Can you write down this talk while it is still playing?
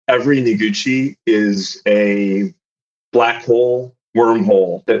every Noguchi is a black hole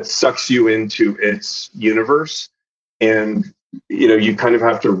wormhole that sucks you into its universe. And, you kind of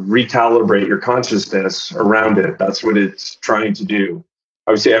have to recalibrate your consciousness around it. That's what it's trying to do.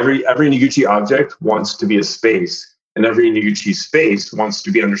 I would say every Noguchi object wants to be a space, and every Noguchi space wants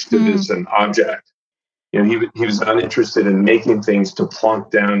to be understood as an object. He was not interested in making things to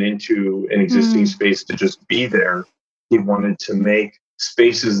plunk down into an existing space to just be there. He wanted to make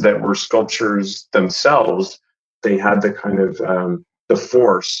spaces that were sculptures themselves. They had the kind of the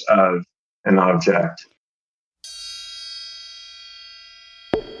force of an object.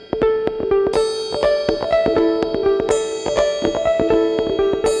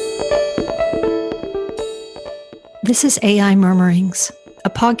 This is AI Murmurings, a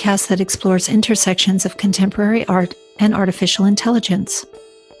podcast that explores intersections of contemporary art and artificial intelligence.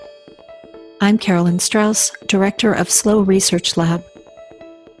 I'm Carolyn Strauss, director of Slow Research Lab,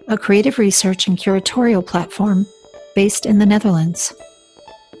 a creative research and curatorial platform based in the Netherlands.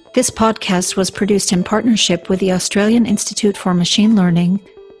 This podcast was produced in partnership with the Australian Institute for Machine Learning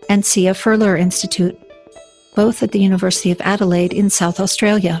and Sia Furler Institute, both at the University of Adelaide in South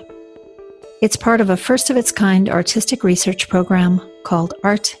Australia. It's part of a first-of-its-kind artistic research program called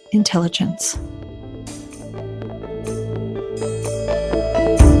Art Intelligence.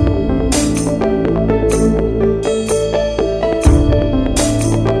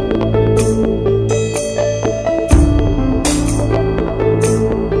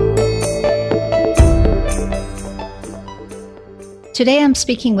 Today I'm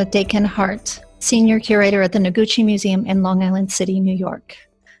speaking with Dakin Hart, Senior Curator at the Noguchi Museum in Long Island City, New York.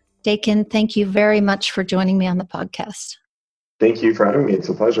 Dakin, thank you very much for joining me on the podcast. Thank you for having me. It's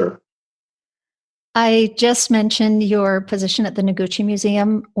a pleasure. I just mentioned your position at the Noguchi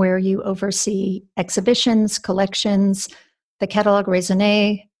Museum, where you oversee exhibitions, collections, the Catalogue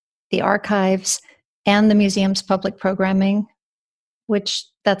Raisonné, the archives, and the museum's public programming, which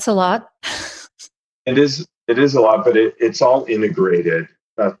that's a lot. It is a lot, but it's all integrated.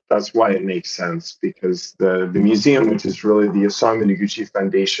 That's why it makes sense, because the museum, which is really the Isamu Noguchi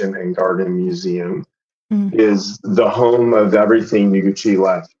Foundation and Garden Museum, is the home of everything Noguchi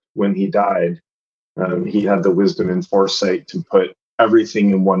left when he died. He had the wisdom and foresight to put everything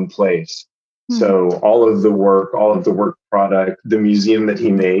in one place. So all of the work product, the museum that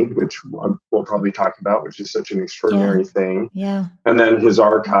he made, which we'll probably talk about, which is such an extraordinary thing. Yeah. And then his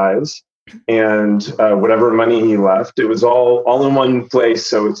archives. And whatever money he left, it was all in one place.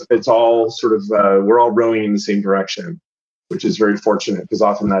 So it's all sort of, we're all rowing in the same direction, which is very fortunate, because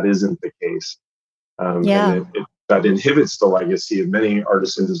often that isn't the case. And that inhibits the legacy of many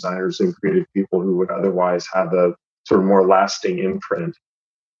artists and designers and creative people who would otherwise have a sort of more lasting imprint.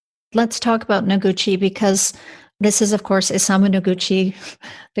 Let's talk about Noguchi, because this is, of course, Isamu Noguchi,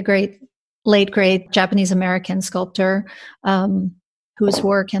 the late great Japanese-American sculptor, whose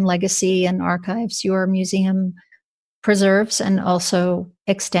work and legacy and archives your museum preserves and also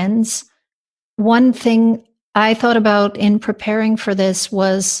extends. One thing I thought about in preparing for this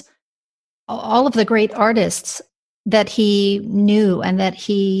was all of the great artists that he knew and that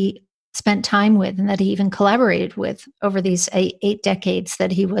he spent time with and that he even collaborated with over these eight decades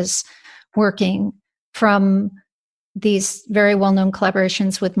that he was working, from these very well-known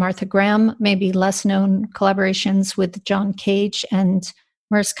collaborations with Martha Graham, maybe less known collaborations with John Cage and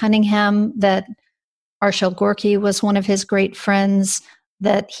Merce Cunningham, that Arshile Gorky was one of his great friends,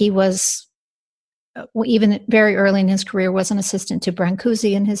 that he was, even very early in his career, was an assistant to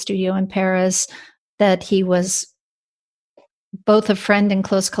Brancusi in his studio in Paris, that he was both a friend and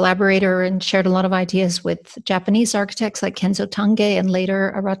close collaborator and shared a lot of ideas with Japanese architects like Kenzo Tange and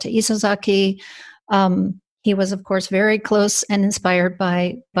later Arata Isozaki. He was, of course, very close and inspired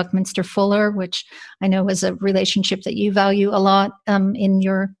by Buckminster Fuller, which I know is a relationship that you value a lot in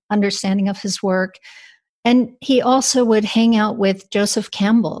your understanding of his work. And he also would hang out with Joseph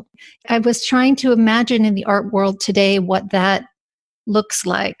Campbell. I was trying to imagine in the art world today what that looks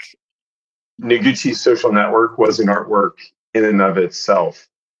like. Noguchi's social network was an artwork in and of itself.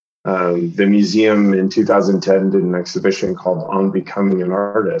 The museum in 2010 did an exhibition called On Becoming an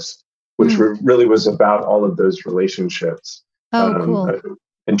Artist, which really was about all of those relationships. Cool.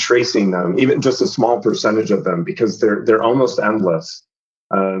 And tracing them, even just a small percentage of them, because they're almost endless.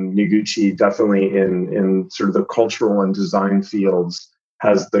 Noguchi definitely in sort of the cultural and design fields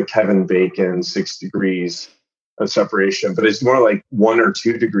has the Kevin Bacon 6 degrees of separation, but it's more like 1 or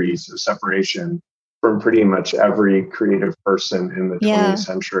 2 degrees of separation from pretty much every creative person in the 20th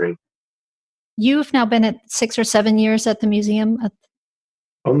century. You've now been at 6 or 7 years at the museum?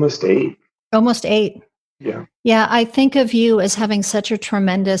 Almost 8. Almost 8. Yeah. Yeah, I think of you as having such a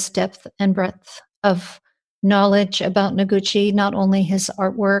tremendous depth and breadth of knowledge about Noguchi, not only his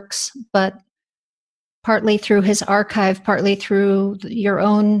artworks, but partly through his archive, partly through your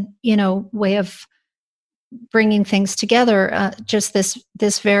own, way of bringing things together. Just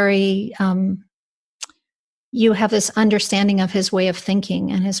this very, you have this understanding of his way of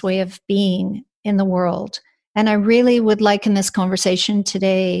thinking and his way of being in the world. And I really would like in this conversation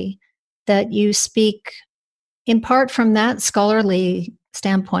today that you speak in part from that scholarly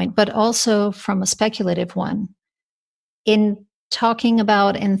standpoint, but also from a speculative one, in talking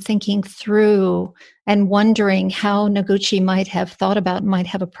about and thinking through and wondering how Noguchi might have thought about, might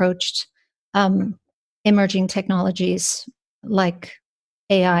have approached emerging technologies like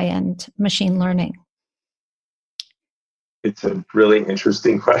AI and machine learning. It's a really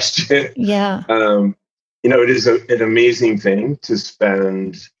interesting question. Yeah. It is an amazing thing to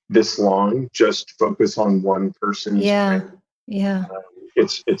spend this long just focus on one person's brain. Yeah.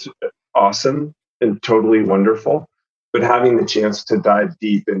 It's awesome and totally wonderful, but having the chance to dive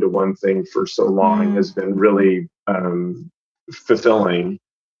deep into one thing for so long has been really fulfilling.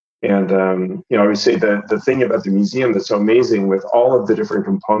 And I would say the thing about the museum that's so amazing with all of the different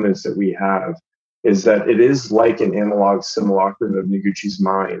components that we have is that it is like an analog simulacrum of Noguchi's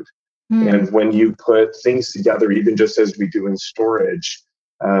mind. And when you put things together, even just as we do in storage,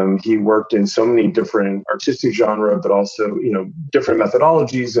 he worked in so many different artistic genre, but also, different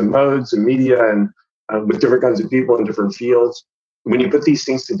methodologies and modes and media and with different kinds of people in different fields. When you put these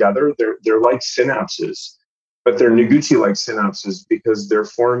things together, they're like synapses, but they're Noguchi-like synapses because they're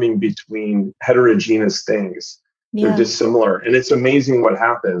forming between heterogeneous things. They're dissimilar. And it's amazing what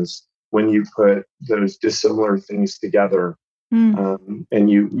happens when you put those dissimilar things together. And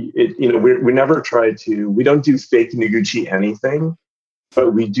we never try to, we don't do fake Noguchi anything,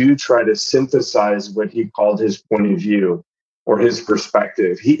 but we do try to synthesize what he called his point of view or his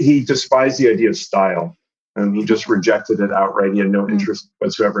perspective. He despised the idea of style, and he just rejected it outright. He had no interest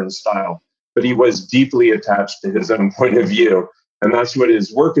whatsoever in style, but he was deeply attached to his own point of view. And that's what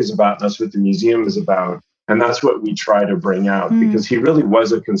his work is about. And that's what the museum is about. And that's what we try to bring out because he really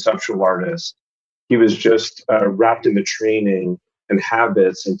was a conceptual artist. He was just wrapped in the training and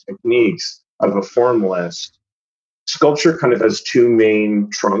habits and techniques of a formalist. Sculpture kind of has two main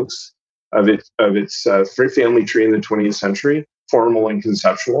trunks of its family tree in the 20th century, formal and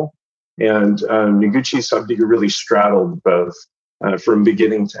conceptual. And Noguchi Subdiga really straddled both from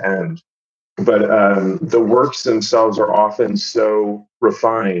beginning to end. But the works themselves are often so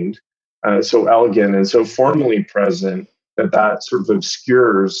refined, so elegant, and so formally present that sort of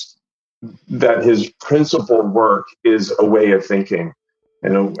obscures that his principal work is a way of thinking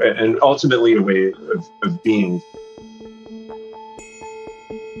and ultimately a way of being.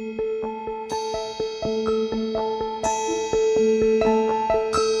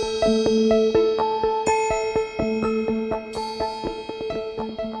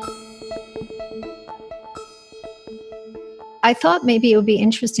 I thought maybe it would be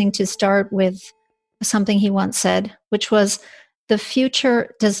interesting to start with something he once said, which was, the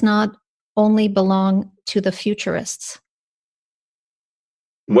future does not only belong to the futurists.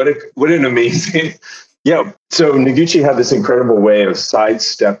 What an amazing, yeah. So Noguchi had this incredible way of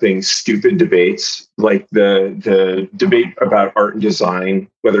sidestepping stupid debates, like the debate about art and design,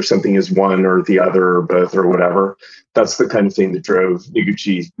 whether something is one or the other or both or whatever. That's the kind of thing that drove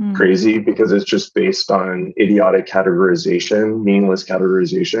Noguchi crazy because it's just based on idiotic categorization, meaningless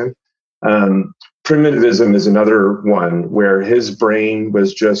categorization. Primitivism is another one where his brain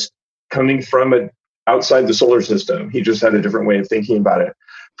was just coming from outside the solar system. He just had a different way of thinking about it.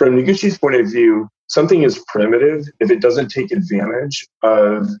 From Noguchi's point of view, something is primitive if it doesn't take advantage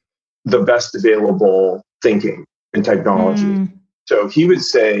of the best available thinking and technology. So he would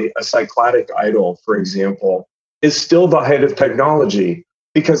say a cycladic idol, for example, is still the height of technology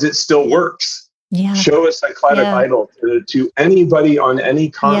because it still works. Yeah. Show a cycladic idol to anybody on any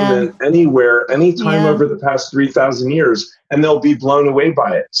continent, anywhere, anytime over the past 3,000 years, and they'll be blown away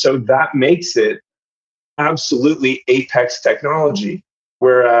by it. So that makes it absolutely apex technology.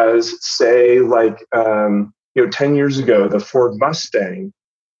 Whereas, say, like 10 years ago, the Ford Mustang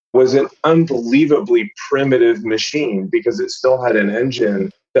was an unbelievably primitive machine because it still had an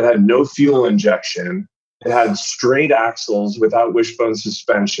engine that had no fuel injection. It had straight axles without wishbone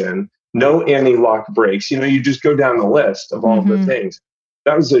suspension, no anti-lock brakes. You just go down the list of all the things.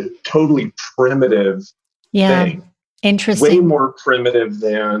 That was a totally primitive thing. Interesting. Way more primitive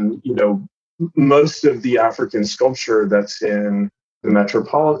than, most of the African sculpture that's in the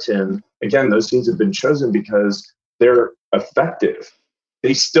Metropolitan. Again, those things have been chosen because they're effective.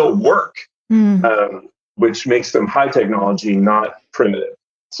 They still work. which makes them high technology, not primitive.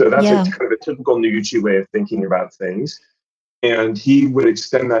 So that's Yeah. a kind of a typical Noguchi way of thinking about things. And he would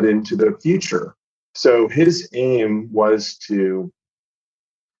extend that into the future. So his aim was to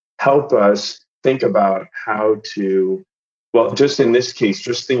help us think about how to, well, just in this case,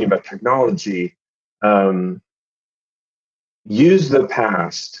 just thinking about technology, use the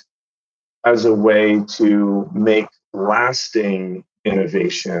past as a way to make lasting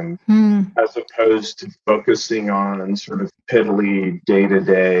innovation as opposed to focusing on sort of piddly,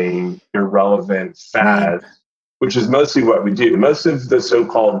 day-to-day, irrelevant fads, which is mostly what we do. Most of the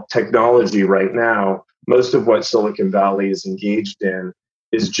so-called technology right now, most of what Silicon Valley is engaged in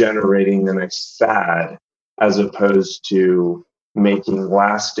is generating the next fad as opposed to making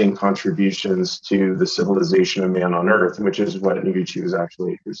lasting contributions to the civilization of man on Earth, which is what Noguchi was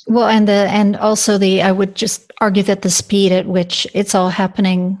actually interested in. Well, and also I would just argue that the speed at which it's all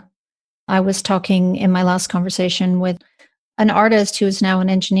happening. I was talking in my last conversation with an artist who is now an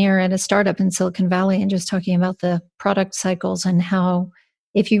engineer at a startup in Silicon Valley, and just talking about the product cycles and how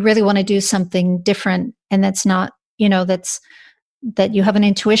if you really want to do something different, and that's not, that you have an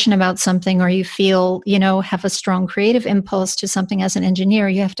intuition about something, or you feel, have a strong creative impulse to something as an engineer,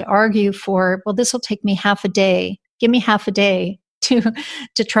 you have to argue for, well, this will take me half a day. Give me half a day to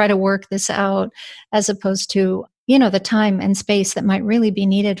try to work this out, as opposed to, the time and space that might really be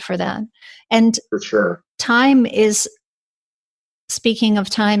needed for that. And for sure, speaking of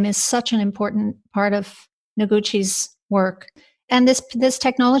time, is such an important part of Noguchi's work. And this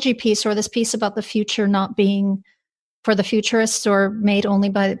technology piece, or this piece about the future not being for the futurists or made only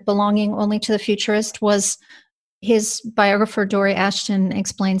by belonging only to the futurist, was his biographer Dori Ashton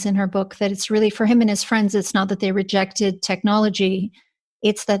explains in her book that it's really, for him and his friends, it's not that they rejected technology,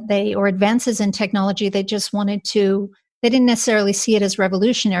 it's that or advances in technology, they just wanted to, they didn't necessarily see it as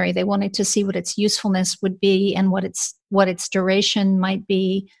revolutionary. They wanted to see what its usefulness would be and what its duration might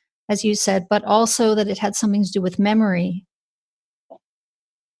be, as you said, but also that it had something to do with memory.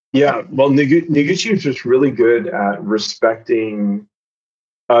 Yeah, well, Noguchi was just really good at respecting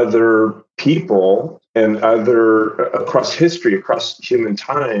other people and across history, across human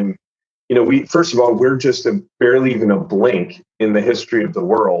time. First of all, we're just barely even a blink in the history of the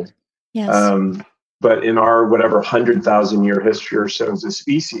world. Yes. But in our whatever 100,000 year history or so as a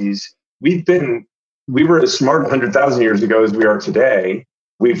species, we were as smart 100,000 years ago as we are today.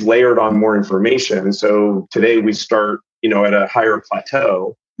 We've layered on more information. So today we start, at a higher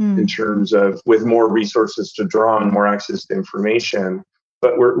plateau in terms of with more resources to draw on, more access to information.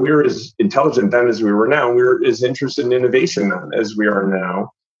 But we're as intelligent then as we were now. We're as interested in innovation then as we are now.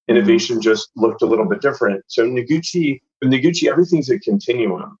 Innovation just looked a little bit different. So Noguchi, everything's a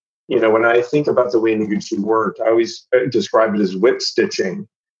continuum. When I think about the way Noguchi worked, I always describe it as whip stitching,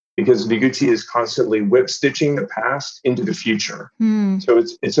 because Noguchi is constantly whip stitching the past into the future. So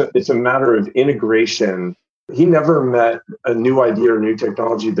it's a matter of integration. He never met a new idea or new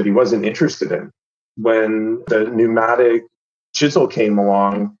technology that he wasn't interested in. When the pneumatic chisel came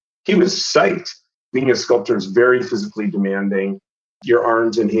along, he was psyched. Being a sculptor is very physically demanding. Your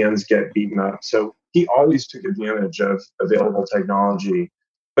arms and hands get beaten up. So he always took advantage of available technology,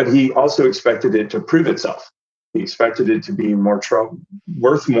 but he also expected it to prove itself. He expected it to be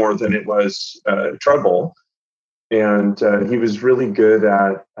worth more than it was trouble. And he was really good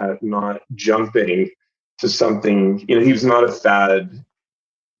at not jumping to something. He was not a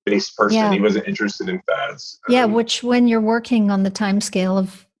fad-based person. Yeah. He wasn't interested in fads. Yeah, which when you're working on the time scale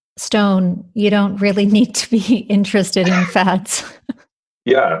of stone, you don't really need to be interested in fads.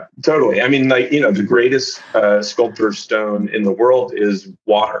 Yeah, totally. I mean, the greatest sculptor of stone in the world is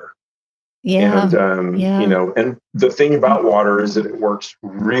water. Yeah. And, and the thing about water is that it works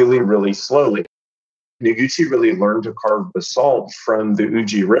really, really slowly. Noguchi really learned to carve basalt from the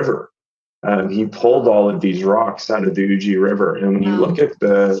Uji River. He pulled all of these rocks out of the Uji River. And when you look at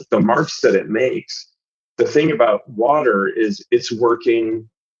the marks that it makes, the thing about water is it's working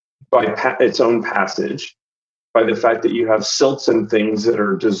by its own passage, by the fact that you have silts and things that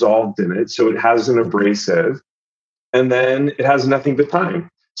are dissolved in it. So it has an abrasive, and then it has nothing but time.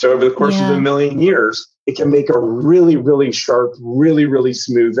 So over the course of a million years, it can make a really, really sharp, really, really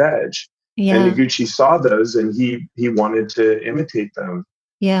smooth edge. Yeah. And Noguchi saw those, and he wanted to imitate them.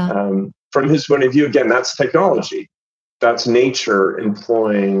 Yeah. From his point of view, again, that's technology. That's nature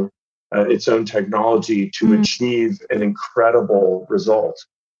employing its own technology to achieve an incredible result.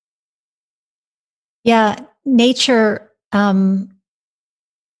 Yeah, nature. I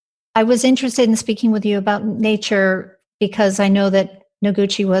was interested in speaking with you about nature because I know that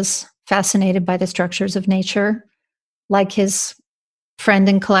Noguchi was fascinated by the structures of nature, like his friend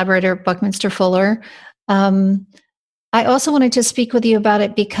and collaborator Buckminster Fuller. Um, I also wanted to speak with you about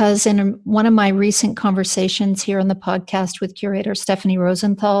it because in one of my recent conversations here on the podcast with curator Stephanie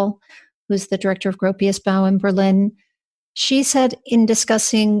Rosenthal, who's the director of Gropiusbau in Berlin, she said in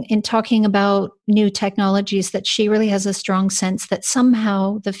talking about new technologies, that she really has a strong sense that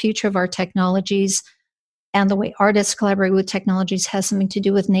somehow the future of our technologies and the way artists collaborate with technologies has something to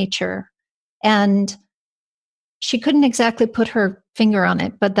do with nature. And she couldn't exactly put her finger on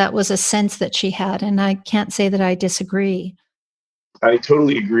it, but that was a sense that she had. And I can't say that I disagree. I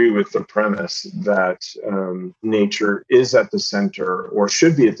totally agree with the premise that nature is at the center, or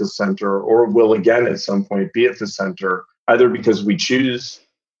should be at the center, or will again at some point be at the center, either because we choose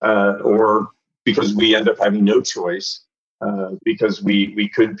or because we end up having no choice, because we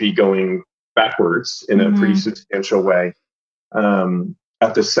could be going backwards in a pretty substantial way.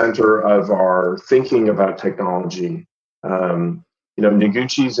 At the center of our thinking about technology,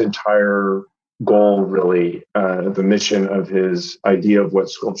 Noguchi's entire goal, really, the mission of his idea of what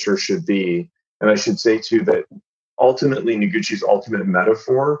sculpture should be. And I should say, too, that ultimately Noguchi's ultimate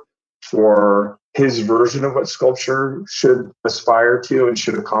metaphor for his version of what sculpture should aspire to and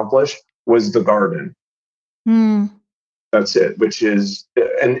should accomplish was the garden. That's it, which is,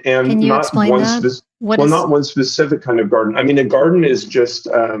 and Can you not explain one that? not one specific kind of garden. I mean, a garden is just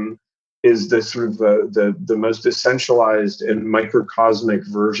is the sort of the most essentialized and microcosmic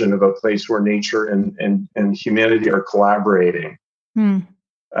version of a place where nature and humanity are collaborating. And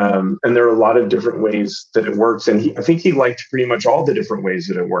there are a lot of different ways that it works. And I think he liked pretty much all the different ways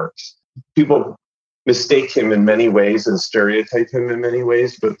that it works. People mistake him in many ways and stereotype him in many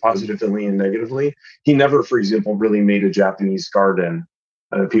ways, both positively and negatively. He never, for example, really made a Japanese garden.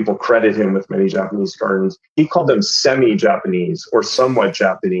 People credit him with many Japanese gardens. He called them semi-Japanese or somewhat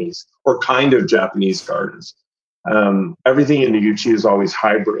Japanese or kind of Japanese gardens. Everything in Noguchi is always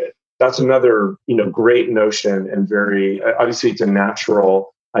hybrid. That's another, great notion, and very, obviously it's a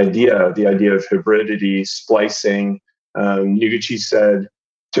natural idea, the idea of hybridity, splicing. Noguchi said,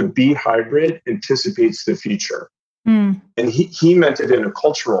 to be hybrid anticipates the future. And he meant it in a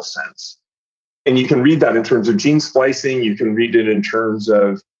cultural sense. And you can read that in terms of gene splicing. You can read it in terms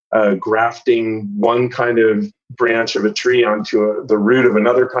of grafting one kind of branch of a tree onto the root of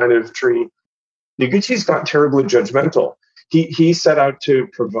another kind of tree. Noguchi's not terribly judgmental. He set out to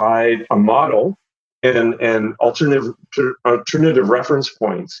provide a model and alternative reference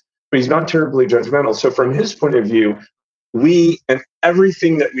points, but he's not terribly judgmental. So from his point of view, we and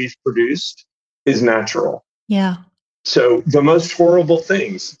everything that we've produced is natural. Yeah. So the most horrible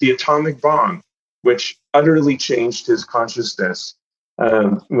things, the atomic bomb, which utterly changed his consciousness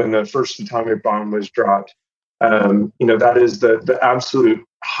when the first atomic bomb was dropped, that is the absolute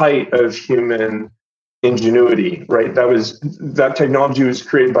height of human ingenuity, right? That technology was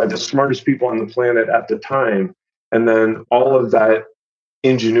created by the smartest people on the planet at the time, and then all of that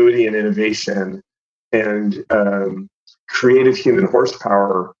ingenuity and innovation and creative human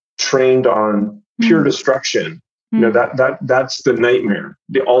horsepower trained on pure destruction. That's the nightmare,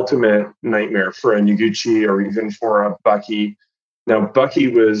 the ultimate nightmare for a Noguchi or even for a Bucky. Now, Bucky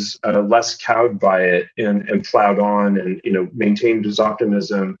was less cowed by it and plowed on and maintained his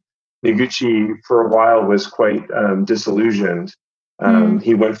optimism. Noguchi, for a while, was quite disillusioned.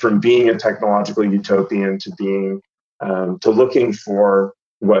 He went from being a technological utopian to being to looking for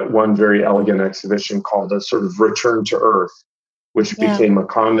what one very elegant exhibition called a sort of return to earth, which became a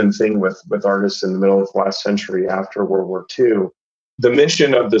common thing with artists in the middle of the last century after World War II. The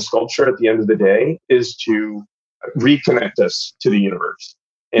mission of the sculpture at the end of the day is to reconnect us to the universe,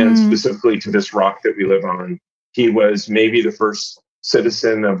 and specifically to this rock that we live on. He was maybe the first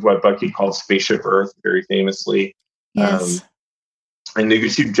citizen of what Bucky called Spaceship Earth, very famously. Yes. And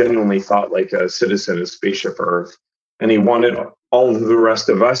Noguchi genuinely thought like a citizen of Spaceship Earth. And he wanted all of the rest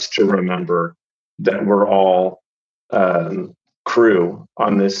of us to remember that we're all crew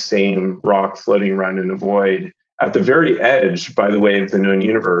on this same rock floating around in the void at the very edge, by the way, of the known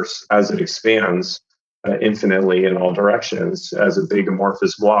universe as it expands infinitely in all directions as a big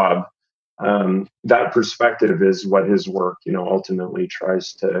amorphous blob. That perspective is what his work, ultimately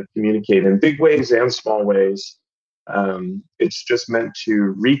tries to communicate in big ways and small ways. It's just meant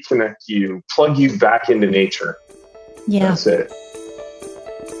to reconnect you, plug you back into nature. Yeah. That's it.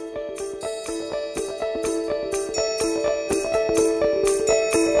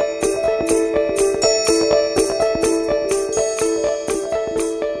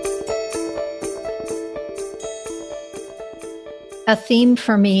 A theme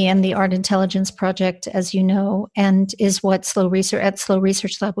for me and the Art Intelligence Project, as you know, and is what Slow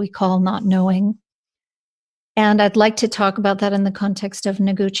Research Lab we call not knowing. And I'd like to talk about that in the context of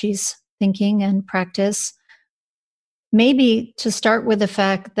Noguchi's thinking and practice. Maybe to start with the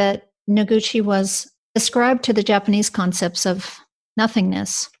fact that Noguchi was ascribed to the Japanese concepts of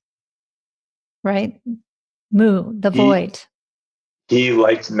nothingness, right? Mu, the void. He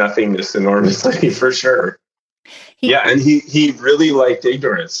liked nothingness enormously, for sure. He, And he really liked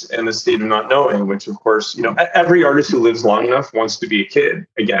ignorance and the state of not knowing, which, of course, every artist who lives long enough wants to be a kid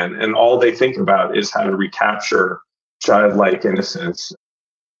again, and all they think about is how to recapture childlike innocence.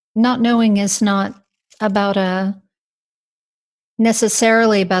 Not knowing is not about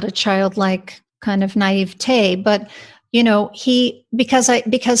necessarily about a childlike kind of naivete, but Noguchi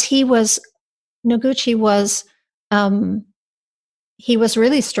was he was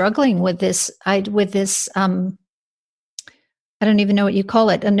really struggling with this I don't even know what you call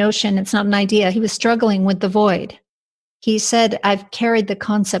it, a notion. It's not an idea. He was struggling with the void. He said, I've carried the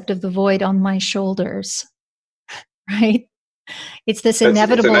concept of the void on my shoulders, right? It's this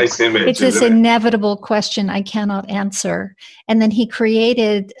inevitable, it's a nice image, it's this inevitable question I cannot answer. And then he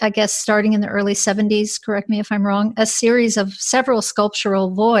created, I guess, starting in the early 70s, correct me if I'm wrong, a series of several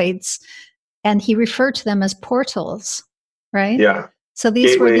sculptural voids, and he referred to them as portals, right? Yeah. So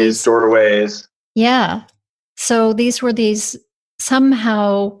these were these doorways. Yeah. So these were these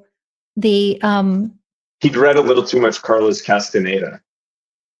somehow the he'd read a little too much Carlos Castaneda.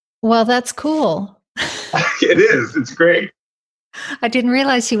 Well, that's cool. It is. It's great. I didn't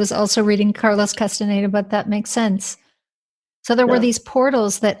realize he was also reading Carlos Castaneda, but that makes sense. So there were these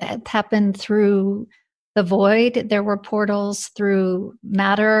portals that happened through the void. There were portals through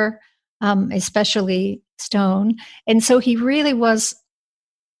matter, especially stone. And so he really was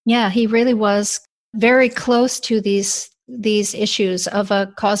very close to these issues of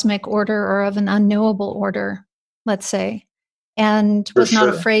a cosmic order or of an unknowable order, let's say, and was not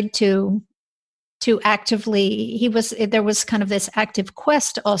afraid to actively, there was kind of this active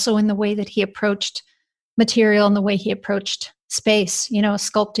quest also in the way that he approached material and the way he approached space,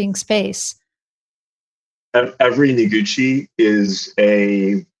 sculpting space. Every Noguchi is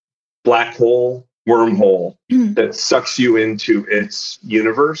a black hole, wormhole that sucks you into its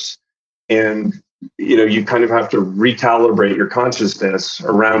universe. And, you kind of have to recalibrate your consciousness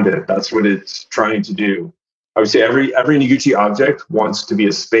around it. That's what it's trying to do. I would say every Noguchi object wants to be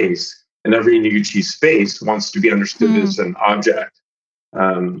a space. And every Noguchi space wants to be understood as an object.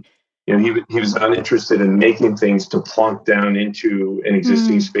 He was not interested in making things to plunk down into an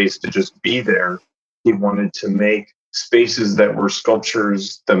existing space to just be there. He wanted to make spaces that were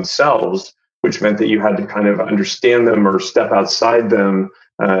sculptures themselves, which meant that you had to kind of understand them or step outside them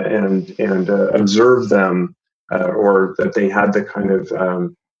and observe them, or that they had the kind of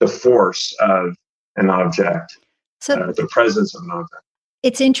the force of an object, the presence of an object.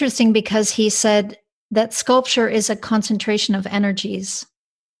 It's interesting because he said that sculpture is a concentration of energies.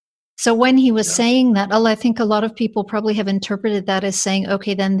 So when he was saying that, I think a lot of people probably have interpreted that as saying,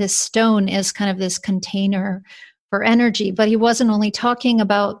 okay, then this stone is kind of this container for energy. But he wasn't only talking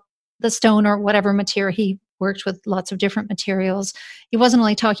about the stone or whatever material. He worked with lots of different materials. He wasn't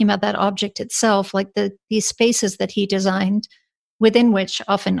only talking about that object itself, like these spaces that he designed, within which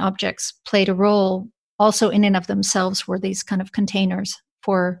often objects played a role, also in and of themselves were these kind of containers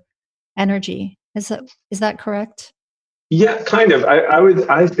for energy. Is that correct? Yeah, kind of.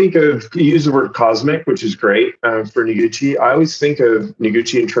 I think of, you use the word cosmic, which is great for Noguchi. I always think of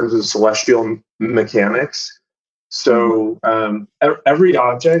Noguchi in terms of celestial mechanics. So every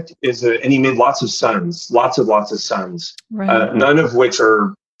object and he made lots of suns, lots of suns, right. None of which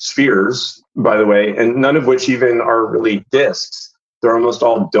are spheres, by the way, and none of which even are really disks. They're almost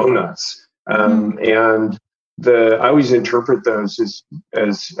all donuts. And I always interpret those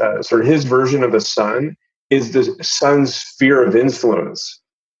as sort of his version of a sun is the sun's sphere of influence.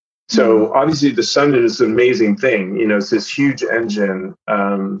 So obviously the sun is an amazing thing. It's this huge engine,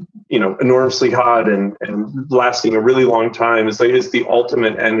 enormously hot and lasting a really long time. It's the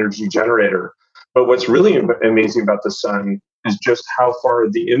ultimate energy generator. But what's really amazing about the sun is just how far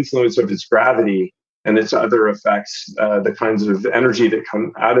the influence of its gravity and its other effects, the kinds of energy that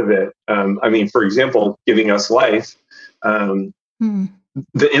come out of it. For example, giving us life,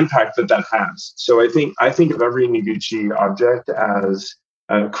 the impact that has. So I think of every Noguchi object as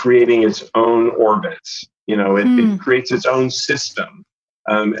creating its own orbits. It creates its own system,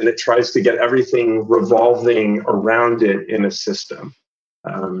 and it tries to get everything revolving around it in a system,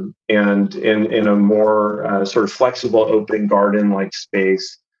 and in a more sort of flexible, open garden-like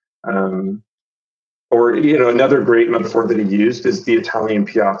space. Or another great metaphor that he used is the Italian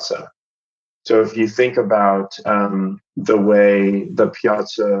piazza. So if you think about the way the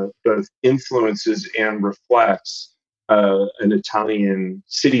piazza both influences and reflects an Italian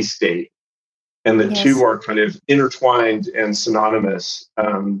city-state, and the Yes. two are kind of intertwined and synonymous.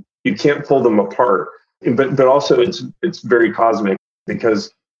 You can't pull them apart, but also it's very cosmic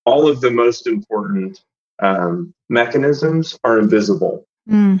because all of the most important mechanisms are invisible.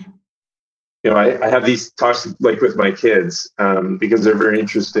 Mm. I have these talks like with my kids because they're very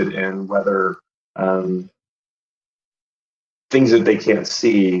interested in whether things that they can't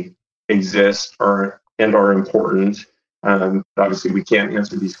see exist and are important. Obviously, we can't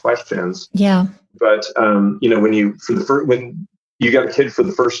answer these questions. Yeah. But when you got a kid for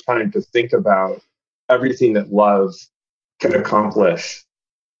the first time to think about everything that love can accomplish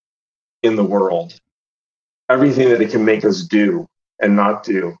in the world, everything that it can make us do and not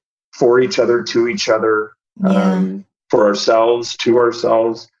do for each other, to each other, for ourselves, to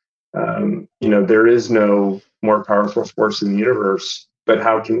ourselves. There is no more powerful force in the universe, but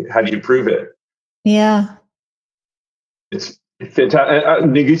how do you prove it? Yeah. It's fantastic.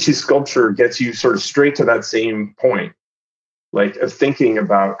 Noguchi's sculpture gets you sort of straight to that same point, like of thinking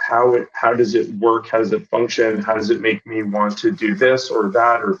about how does it work? How does it function? How does it make me want to do this or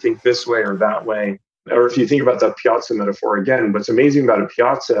that, or think this way or that way? Or if you think about the piazza metaphor again, what's amazing about a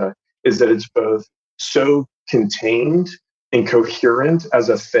piazza is that it's both so contained and coherent as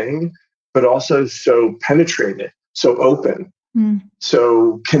a thing, but also so penetrated, so open,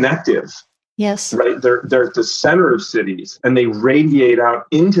 so connective. Yes. Right. They're at the center of cities and they radiate out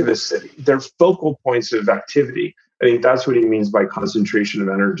into the city. They're focal points of activity. I think that's what he means by concentration of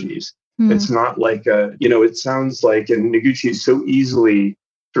energies. It's not like it sounds like, and Noguchi is so easily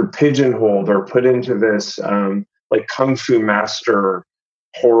sort of pigeonholed or put into this like kung fu master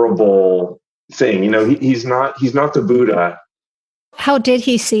horrible thing. He's not the Buddha. How did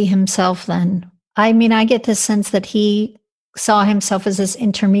he see himself then? I mean, I get the sense that he saw himself as this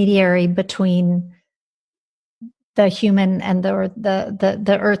intermediary between the human and the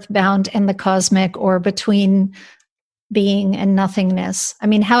earthbound and the cosmic, or between being and nothingness. I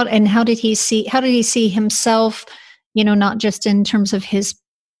mean, how did he see himself, not just in terms of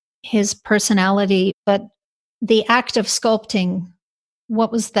his personality, but the act of sculpting?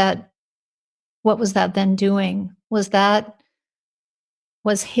 What was that then doing?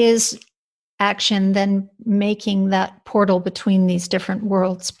 Was his action then making that portal between these different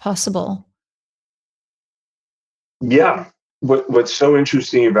worlds possible? Yeah. What's so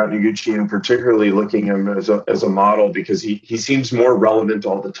interesting about Noguchi, and particularly looking at him as a model, because he seems more relevant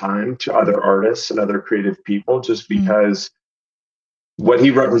all the time to other artists and other creative people, just because what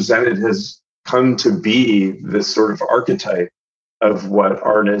he represented has come to be this sort of archetype of what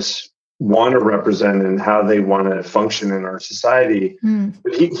artists want to represent and how they want to function in our society.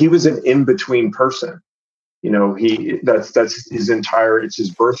 But he was an in-between person. That's his it's his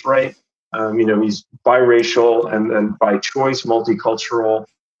birthright. He's biracial and by choice multicultural.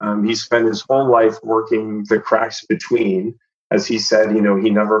 He spent his whole life working the cracks between. As he said, he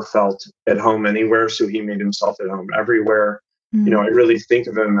never felt at home anywhere, so he made himself at home everywhere. I really think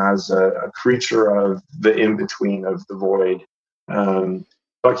of him as a creature of the in-between, of the void.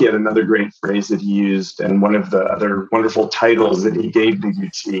 Bucky had another great phrase that he used, and one of the other wonderful titles that he gave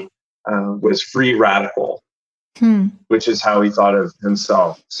Noguchi was free radical, which is how he thought of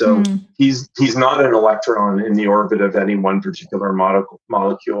himself. So he's not an electron in the orbit of any one particular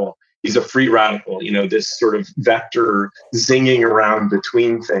molecule. He's a free radical, this sort of vector zinging around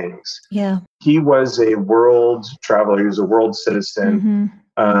between things. Yeah. He was a world traveler. He was a world citizen.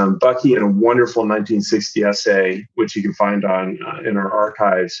 Bucky, in a wonderful 1960 essay, which you can find in our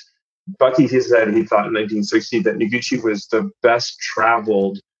archives, Bucky, he said he thought in 1960 that Noguchi was the best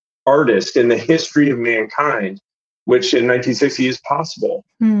traveled artist in the history of mankind, which in 1960 is possible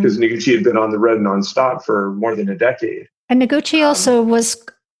because Noguchi had been on the road nonstop for more than a decade. And Noguchi also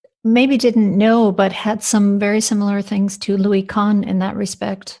maybe didn't know, but had some very similar things to Louis Kahn in that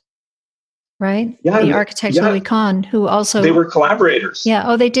respect. Right? Yeah, the architect Louis Kahn, who also... They were collaborators. Yeah.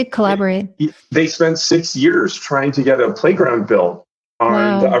 Oh, they did collaborate. They spent 6 years trying to get a playground built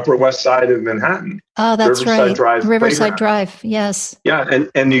on the Upper West Side of Manhattan. Oh, that's Riverside Drive. Riverside Drive. Yes. Yeah.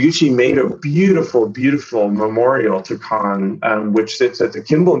 And Noguchi made a beautiful, beautiful memorial to Kahn, which sits at the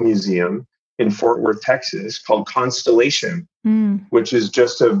Kimball Museum in Fort Worth, Texas, called Constellation, which is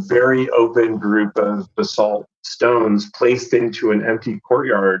just a very open group of basalt stones placed into an empty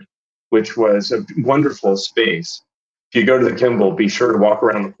courtyard, which was a wonderful space. If you go to the Kimball, be sure to walk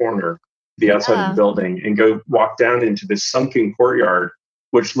around the corner, the outside of the building, and go walk down into this sunken courtyard,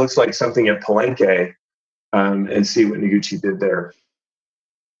 which looks like something at Palenque, and see what Noguchi did there.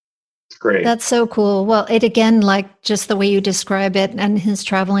 It's great. That's so cool. Well, it again, like just the way you describe it and his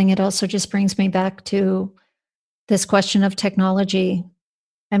traveling, it also just brings me back to this question of technology.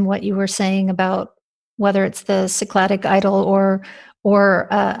 and what you were saying about whether it's the Cycladic idol or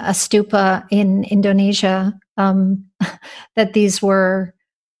a stupa in Indonesia, that these were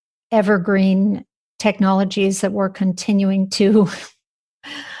evergreen technologies that were continuing to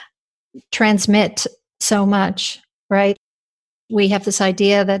transmit so much, right? We have this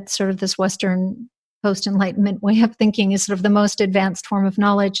idea that sort of this Western post-Enlightenment way of thinking is sort of the most advanced form of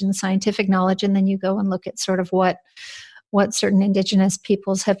knowledge and scientific knowledge. And then you go and look at sort of what certain indigenous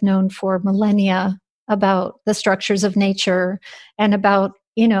peoples have known for millennia about the structures of nature, and about,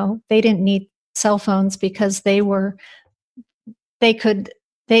 they didn't need cell phones because they were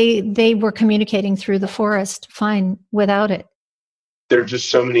communicating through the forest fine without it. There are just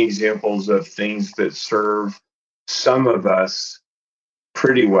so many examples of things that serve some of us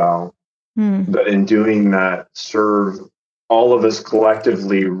pretty well, but in doing that serve all of us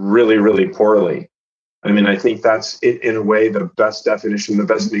collectively really, really poorly. I mean, I think that's, in a way, the best definition, the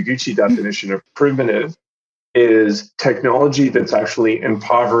best Noguchi definition of primitive is technology that's actually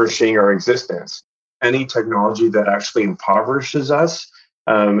impoverishing our existence. Any technology that actually impoverishes us,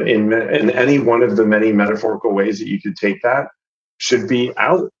 in any one of the many metaphorical ways that you could take that, should be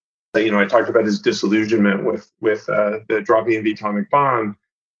out. I talked about his disillusionment with the dropping of the atomic bomb.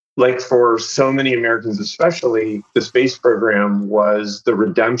 Like, for so many Americans, especially, the space program was the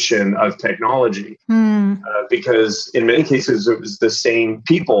redemption of technology, because in many cases it was the same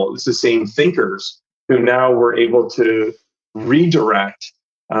people, it was the same thinkers who now were able to redirect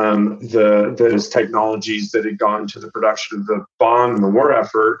those technologies that had gone to the production of the bomb and the war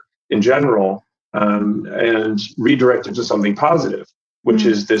effort in general, and redirect it to something positive, which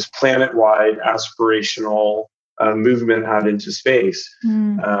is this planet-wide aspirational movement out into space.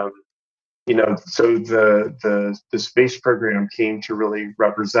 So the space program came to really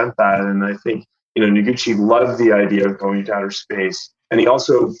represent that. And I think, Noguchi loved the idea of going to outer space. And he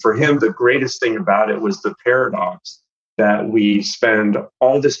also, for him, the greatest thing about it was the paradox that we spend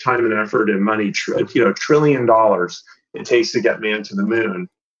all this time and effort and money, $1 trillion it takes to get man to the moon.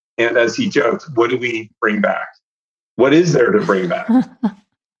 And as he joked, what do we bring back? What is there to bring back?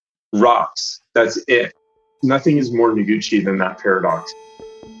 Rocks. That's it. Nothing is more Noguchi than that paradox.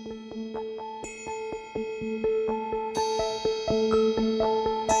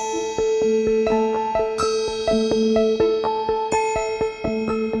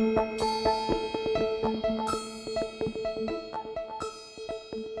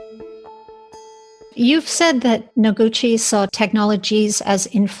 You've said that Noguchi saw technologies as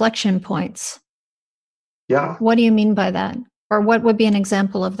inflection points. Yeah. What do you mean by that? Or what would be an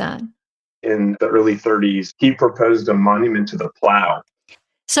example of that? In the early 30s, he proposed a monument to the plow.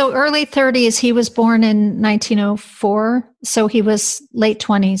 So early 30s, he was born in 1904. So he was late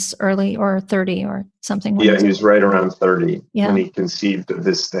 20s, early, or 30 or something. Yeah, he was right around 30 when he conceived of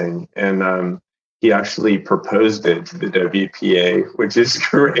this thing. And he actually proposed it to the WPA, which is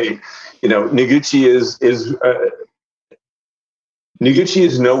great. Noguchi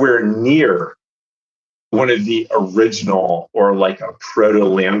is nowhere near one of the original, or like a proto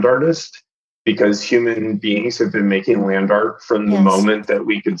land artist, because human beings have been making land art from the moment that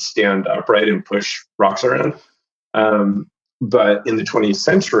we could stand upright and push rocks around. But in the 20th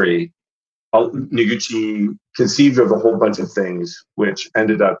century, Noguchi conceived of a whole bunch of things, which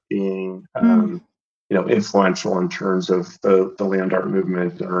ended up being influential in terms of the land art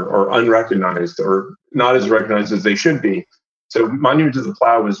movement, or unrecognized, or not as recognized as they should be. So Monument to the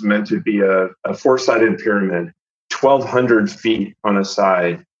Plow was meant to be a four-sided pyramid, 1,200 feet on a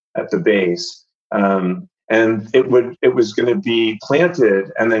side at the base. And it was going to be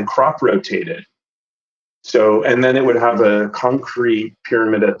planted and then crop rotated. So, and then it would have a concrete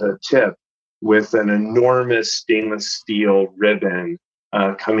pyramid at the tip with an enormous stainless steel ribbon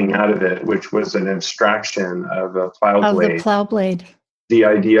coming out of it, which was an abstraction of a plow blade. Of the plow blade. The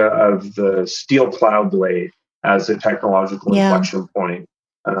idea of the steel plow blade as a technological inflection point,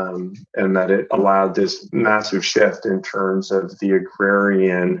 and that it allowed this massive shift in terms of the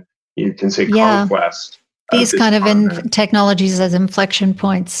agrarian, you can say, conquest. These kind of technologies as inflection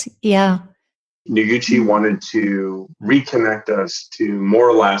points. Yeah. Noguchi wanted to reconnect us to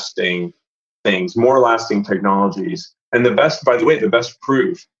more lasting things, more lasting technologies. And the best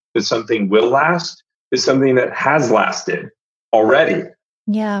proof that something will last is something that has lasted already.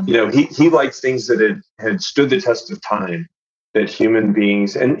 Yeah. He liked things that had stood the test of time, that human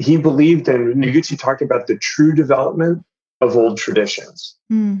beings, and he believed in, Noguchi talked about the true development of old traditions.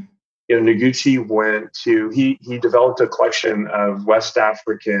 Noguchi he developed a collection of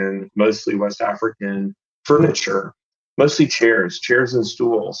mostly West African furniture, mostly chairs and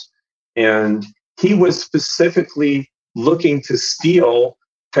stools. And he was specifically looking to steal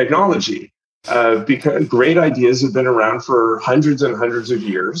technology. Because great ideas have been around for hundreds and hundreds of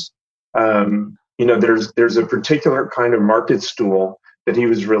years. There's a particular kind of market stool that he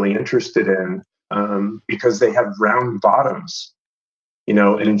was really interested in, because they have round bottoms.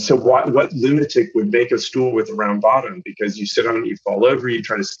 And so what lunatic would make a stool with a round bottom? Because you sit on it, you fall over, you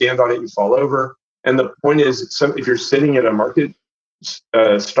try to stand on it, you fall over. And the point is, if you're sitting at a market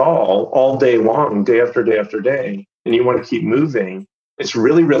stall all day long, day after day after day, and you want to keep moving, it's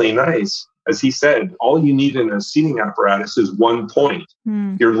really, really nice. As he said, all you need in a seating apparatus is 1 point.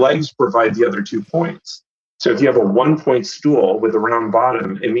 Your legs provide the other 2 points. So if you have a 1-point stool with a round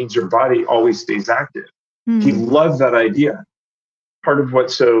bottom, it means your body always stays active. He loved that idea. Part of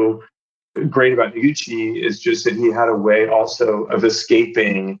what's so great about Noguchi is just that he had a way also of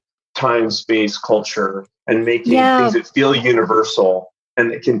escaping time, space, culture, and making things that feel universal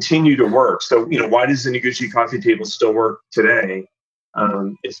and that continue to work. So, why does the Noguchi coffee table still work today?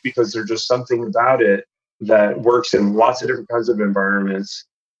 It's because there's just something about it that works in lots of different kinds of environments,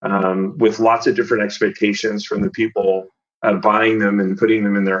 with lots of different expectations from the people buying them and putting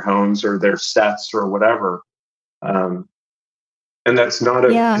them in their homes or their sets or whatever. And that's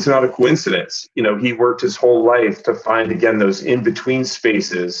it's not a coincidence. He worked his whole life to find, again, those in-between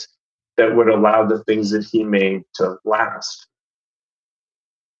spaces that would allow the things that he made to last.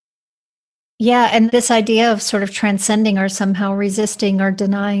 Yeah, and this idea of sort of transcending or somehow resisting or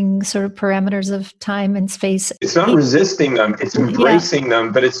denying sort of parameters of time and space. It's not resisting them, it's embracing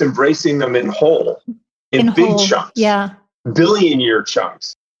them, but it's embracing them in whole, in big chunks, billion-year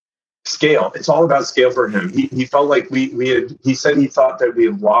chunks. Scale. It's all about scale for him. He felt like he said he thought that we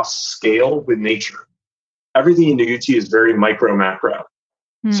had lost scale with nature. Everything in Noguchi is very micro macro.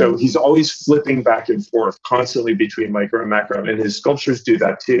 So he's always flipping back and forth constantly between micro and macro, and his sculptures do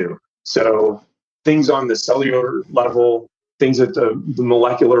that too. So things on the cellular level, things at the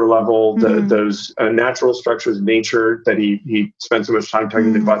molecular level, those natural structures of nature that he spent so much time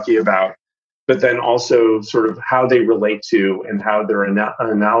talking to Bucky about, but then also sort of how they relate to and how they're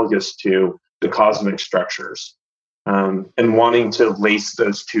analogous to the cosmic structures, and wanting to lace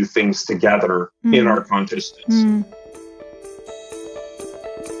those two things together in our consciousness.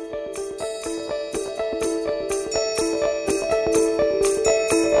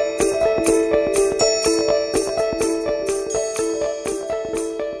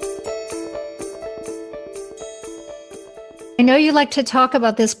 I know you like to talk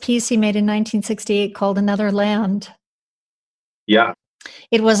about this piece he made in 1968 called Another Land. Yeah.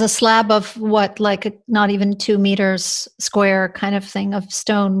 It was a slab of not even 2 meters square kind of thing of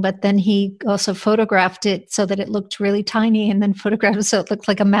stone, but then he also photographed it so that it looked really tiny and then photographed it so it looked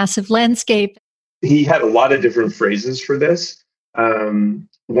like a massive landscape. He had a lot of different phrases for this.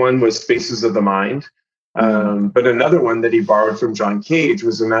 One was Spaces of the Mind, but another one that he borrowed from John Cage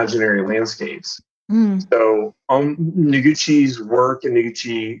was Imaginary Landscapes. So Noguchi's work and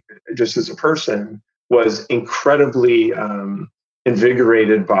Noguchi just as a person was incredibly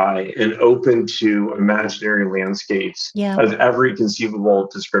invigorated by and open to imaginary landscapes of every conceivable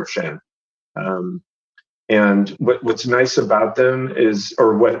description. And what's nice about them is,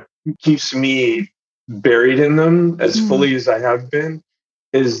 or what keeps me buried in them as fully as I have been,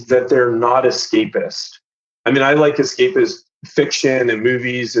 is that they're not escapist. I mean, I like escapist fiction and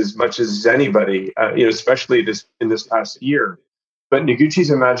movies as much as anybody, especially in this past year. But Noguchi's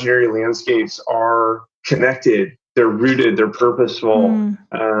imaginary landscapes are connected. They're rooted. They're purposeful.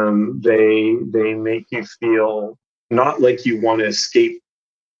 They make you feel not like you want to escape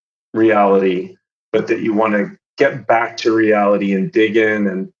reality, but that you want to get back to reality and dig in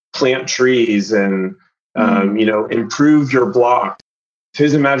and plant trees and improve your block.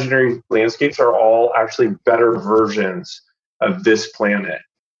 His imaginary landscapes are all actually better versions of this planet.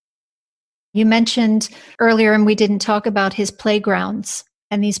 You mentioned earlier, and we didn't talk about his playgrounds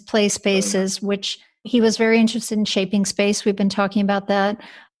and these play spaces, which he was very interested in shaping space. We've been talking about that.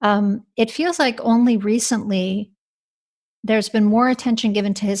 It feels like only recently there's been more attention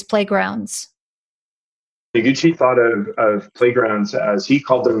given to his playgrounds. Noguchi thought of playgrounds as, he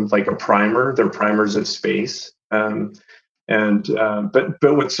called them like a primer. They're primers of space. But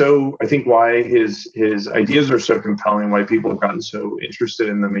what's so, I think why his ideas are so compelling, why people have gotten so interested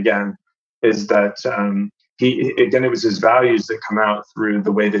in them again, is that it was his values that come out through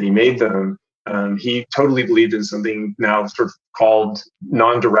the way that he made them. He totally believed in something now sort of called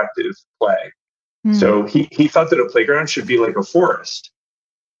non-directive play. So he thought that a playground should be like a forest.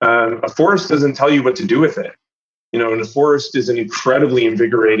 A forest doesn't tell you what to do with it. And a forest is an incredibly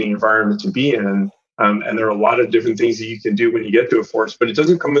invigorating environment to be in. And there are a lot of different things that you can do when you get to a forest, but it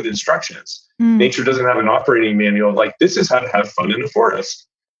doesn't come with instructions. Nature doesn't have an operating manual like, this is how to have fun in a forest.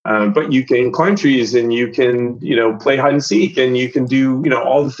 But you can climb trees and you can, play hide and seek and you can do,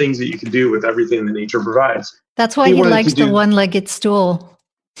 all the things that you can do with everything that nature provides. That's why he likes the one-legged stool.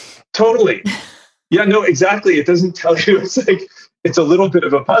 Totally. Yeah, no, exactly. It doesn't tell you. It's like, it's a little bit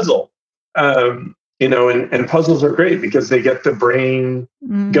of a puzzle. And puzzles are great because they get the brain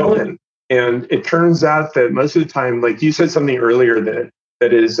going. And it turns out that most of the time, like you said something earlier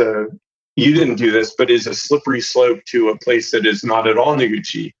that is you didn't do this, but is a slippery slope to a place that is not at all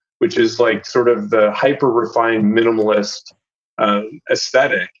Noguchi, which is like sort of the hyper refined minimalist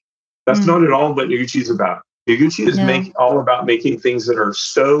aesthetic. That's not at all what Noguchi is about. Noguchi is all about making things that are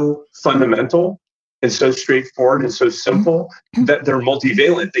so fundamental and so straightforward and so simple that they're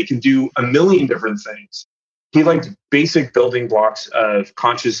multivalent. They can do a million different things. He liked basic building blocks of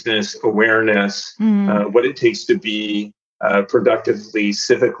consciousness, awareness, what it takes to be productively,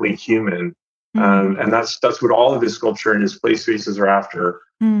 civically human. And that's what all of his sculpture and his play spaces are after.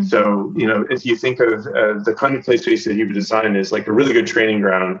 So, if you think of the kind of play space that he would design is like a really good training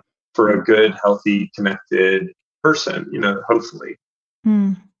ground for a good, healthy, connected person, hopefully.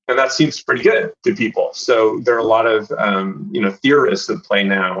 And that seems pretty good to people. So there are a lot of, theorists of play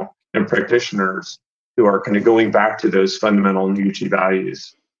now and practitioners who are kind of going back to those fundamental Noguchi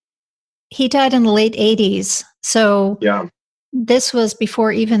values. He died in the late 80s. So this was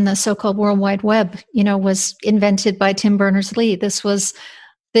before even the so-called World Wide Web, was invented by Tim Berners-Lee.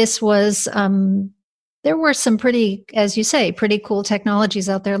 There were some pretty, as you say, pretty cool technologies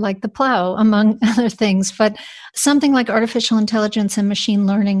out there like the plow, among other things. But something like artificial intelligence and machine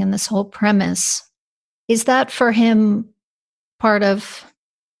learning and this whole premise, is that for him part of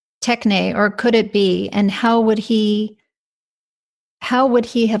Techne, or could it be? And how would he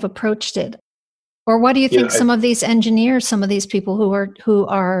have approached it? Or what do you think some of these engineers, some of these people who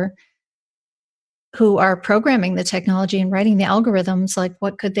are programming the technology and writing the algorithms, like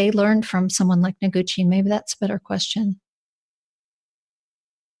what could they learn from someone like Noguchi? Maybe that's a better question.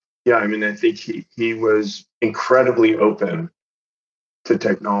 Yeah, I think he was incredibly open to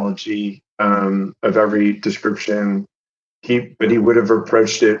technology of every description. But he would have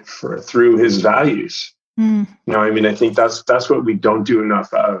approached it through his values. I think that's what we don't do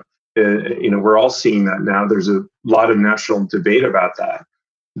enough of. We're all seeing that now. There's a lot of national debate about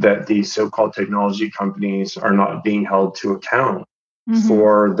that these so-called technology companies are not being held to account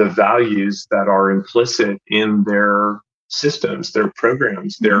for the values that are implicit in their systems, their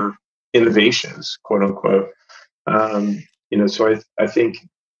programs, their innovations, quote unquote. So I think,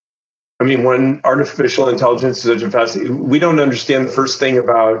 when artificial intelligence is such a fascinating, we don't understand the first thing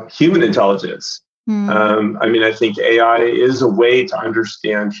about human intelligence. I think AI is a way to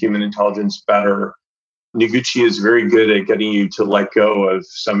understand human intelligence better. Noguchi is very good at getting you to let go of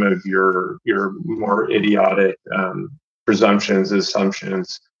some of your more idiotic presumptions,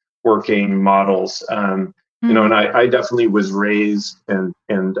 assumptions, working models. And I definitely was raised and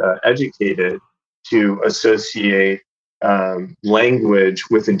educated to associate language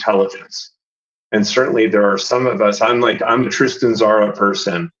with intelligence. And certainly there are some of us, I'm a Tristan Tzara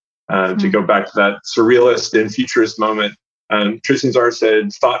person, to go back to that surrealist and futurist moment. Tristan Tzara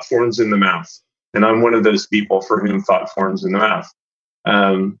said, thought forms in the mouth. And I'm one of those people for whom thought forms in the mouth.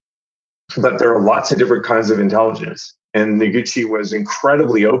 But there are lots of different kinds of intelligence. And Noguchi was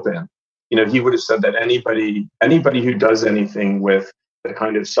incredibly open. He would have said that anybody who does anything with the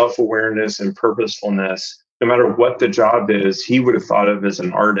kind of self-awareness and purposefulness, no matter what the job is, he would have thought of as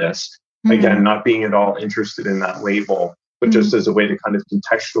an artist. Again, not being at all interested in that label, but just as a way to kind of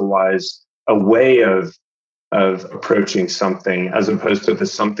contextualize a way of approaching something as opposed to the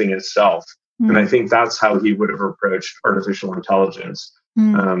something itself. And I think that's how he would have approached artificial intelligence.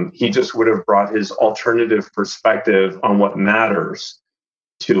 He just would have brought his alternative perspective on what matters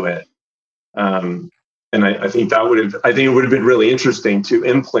to it. And I think it would have been really interesting to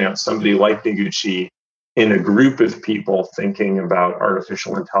implant somebody like Noguchi in a group of people thinking about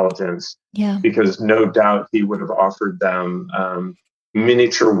artificial intelligence, because no doubt he would have offered them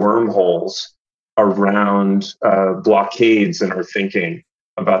miniature wormholes around blockades in our thinking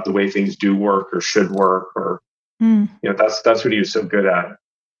about the way things do work or should work, or that's what he was so good at.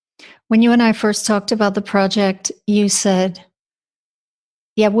 When you and I first talked about the project, you said,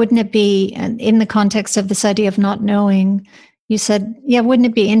 wouldn't it be, and in the context of this idea of not knowing, you said, wouldn't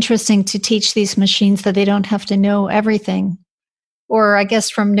it be interesting to teach these machines that they don't have to know everything? Or I guess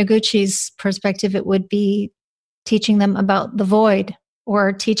from Noguchi's perspective, it would be teaching them about the void,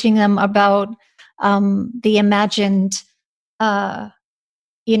 or teaching them about the imagined, the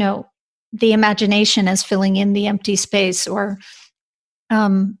imagination as filling in the empty space, or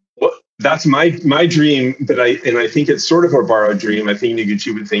that's my dream. But I think it's sort of a borrowed dream. I think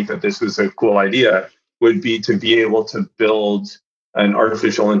Noguchi would think that this was a cool idea. Would be to be able to build an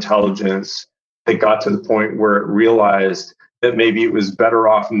artificial intelligence that got to the point where it realized that maybe it was better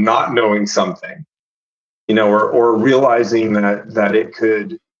off not knowing something, or realizing that it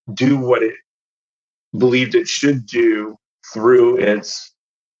could do what it believed it should do through its,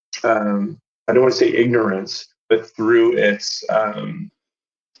 I don't want to say ignorance, but through its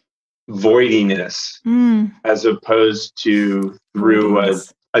voidiness, as opposed to through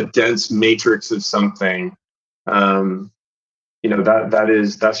a dense matrix of something. That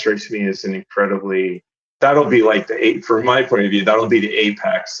strikes me as an incredibly, that'll be like from my point of view, that'll be the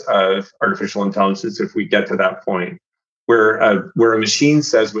apex of artificial intelligence if we get to that point where a machine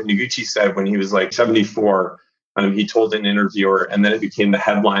says what Noguchi said when he was like 74. He told an interviewer, and then it became the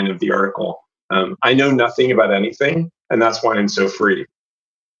headline of the article. I know nothing about anything, and that's why I'm so free.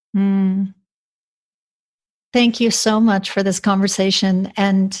 Thank you so much for this conversation.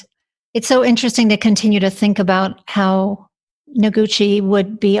 And it's so interesting to continue to think about how Noguchi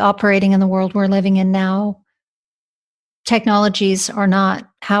would be operating in the world we're living in now. Technologies are not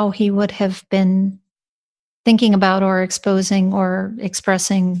how he would have been thinking about or exposing or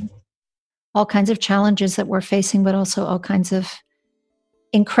expressing all kinds of challenges that we're facing, but also all kinds of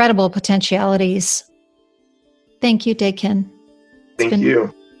incredible potentialities. Thank you, Dae-Khin. Thank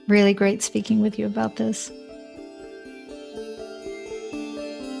you. Really great speaking with you about this.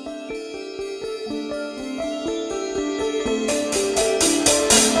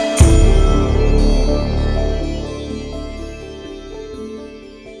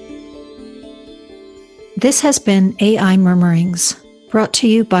 This has been AI Murmurings, brought to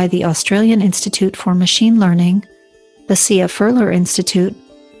you by the Australian Institute for Machine Learning, the Sia Furler Institute,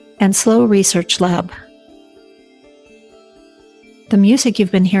 and SLO Research Lab. The music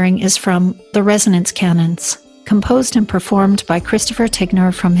you've been hearing is from The Resonance Cannons, composed and performed by Christopher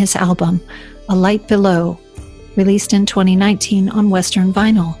Tigner from his album, A Light Below, released in 2019 on Western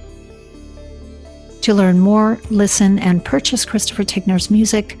Vinyl. To learn more, listen, and purchase Christopher Tigner's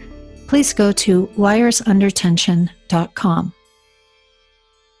music, please go to wiresundertension.com.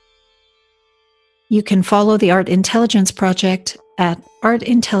 You can follow the Art Intelligence Project at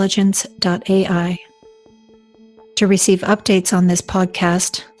artintelligence.ai. To receive updates on this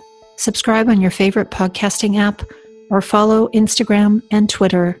podcast, subscribe on your favorite podcasting app or follow Instagram and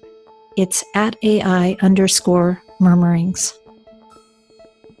Twitter. It's at AI_murmurings.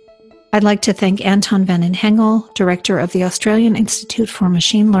 I'd like to thank Anton van den Hengel, Director of the Australian Institute for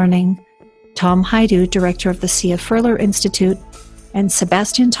Machine Learning, Tom Haidu, Director of the Sia Furler Institute, and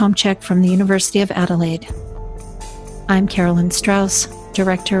Sebastian Tomczyk from the University of Adelaide. I'm Carolyn Strauss,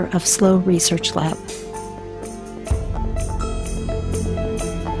 Director of SLO Research Lab.